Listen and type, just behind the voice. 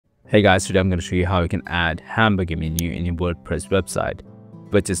Hey guys, today I'm going to show you how you can add Hamburger Menu in your WordPress website,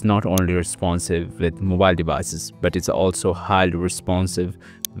 which is not only responsive with mobile devices, but it's also highly responsive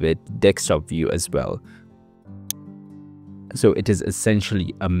with desktop view as well. So it is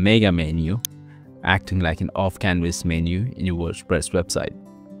essentially a mega menu acting like an off-canvas menu in your WordPress website.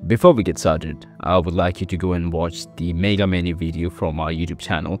 Before we get started, I would like you to go and watch the mega menu video from our YouTube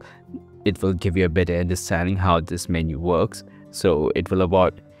channel. It will give you a better understanding how this menu works, so it will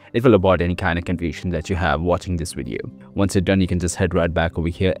avoid any kind of confusion that you have watching this video. Once you're done, you can just head right back over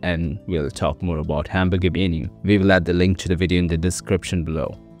here and we'll talk more about Hamburger Menu. We will add the link to the video in the description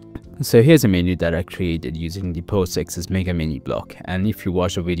below. So here's a menu that I created using the PostX's mega menu block, and if you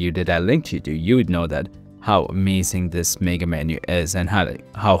watch a video that I linked you to, you would know that how amazing this mega menu is and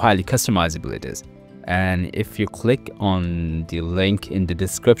how highly customizable it is. And if you click on the link in the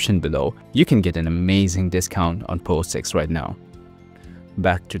description below, you can get an amazing discount on PostX right now.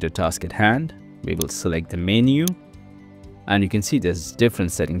 Back to the task at hand, we will select the menu, and you can see there's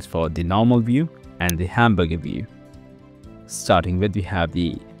different settings for the normal view and the hamburger view. Starting with, we have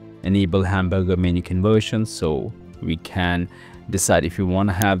the enable hamburger menu conversion, so we can decide if you want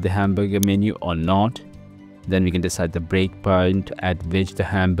to have the hamburger menu or not. Then we can decide the breakpoint at which the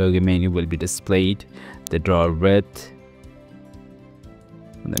hamburger menu will be displayed, the drawer width.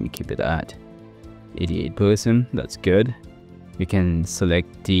 Let me keep it at 88%, that's good. You can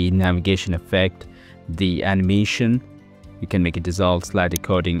select the navigation effect, the animation. You can make it dissolve, slide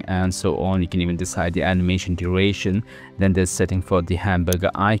recording, and so on. You can even decide the animation duration. Then there's setting for the hamburger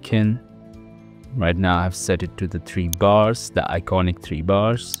icon. Right now I've set it to the 3 bars, the iconic 3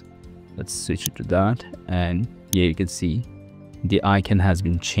 bars. Let's switch it to that, and here you can see the icon has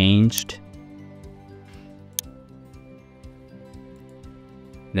been changed.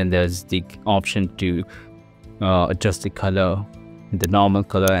 Then there's the option to adjust the color, the normal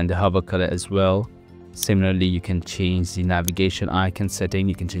color and the hover color as well. Similarly, you can change the navigation icon setting.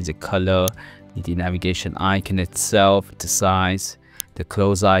 You can change the color, the navigation icon itself, the size, the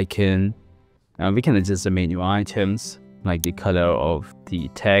close icon. We can adjust the menu items like the color of the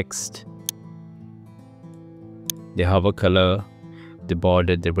text, the hover color, the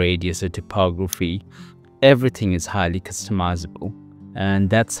border, the radius, the typography. Everything is highly customizable. And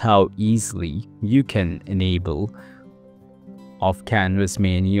that's how easily you can enable off-canvas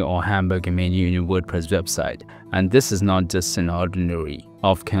menu or hamburger menu in your WordPress website. And this is not just an ordinary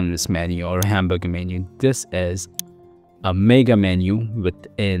off-canvas menu or a hamburger menu. This is a mega menu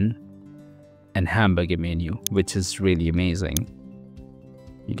within an hamburger menu, which is really amazing.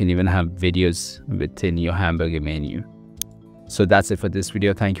 You can even have videos within your hamburger menu. So that's it for this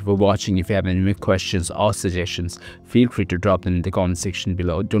video. Thank you for watching. If you have any more questions or suggestions, feel free to drop them in the comment section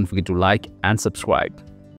below. Don't forget to like and subscribe.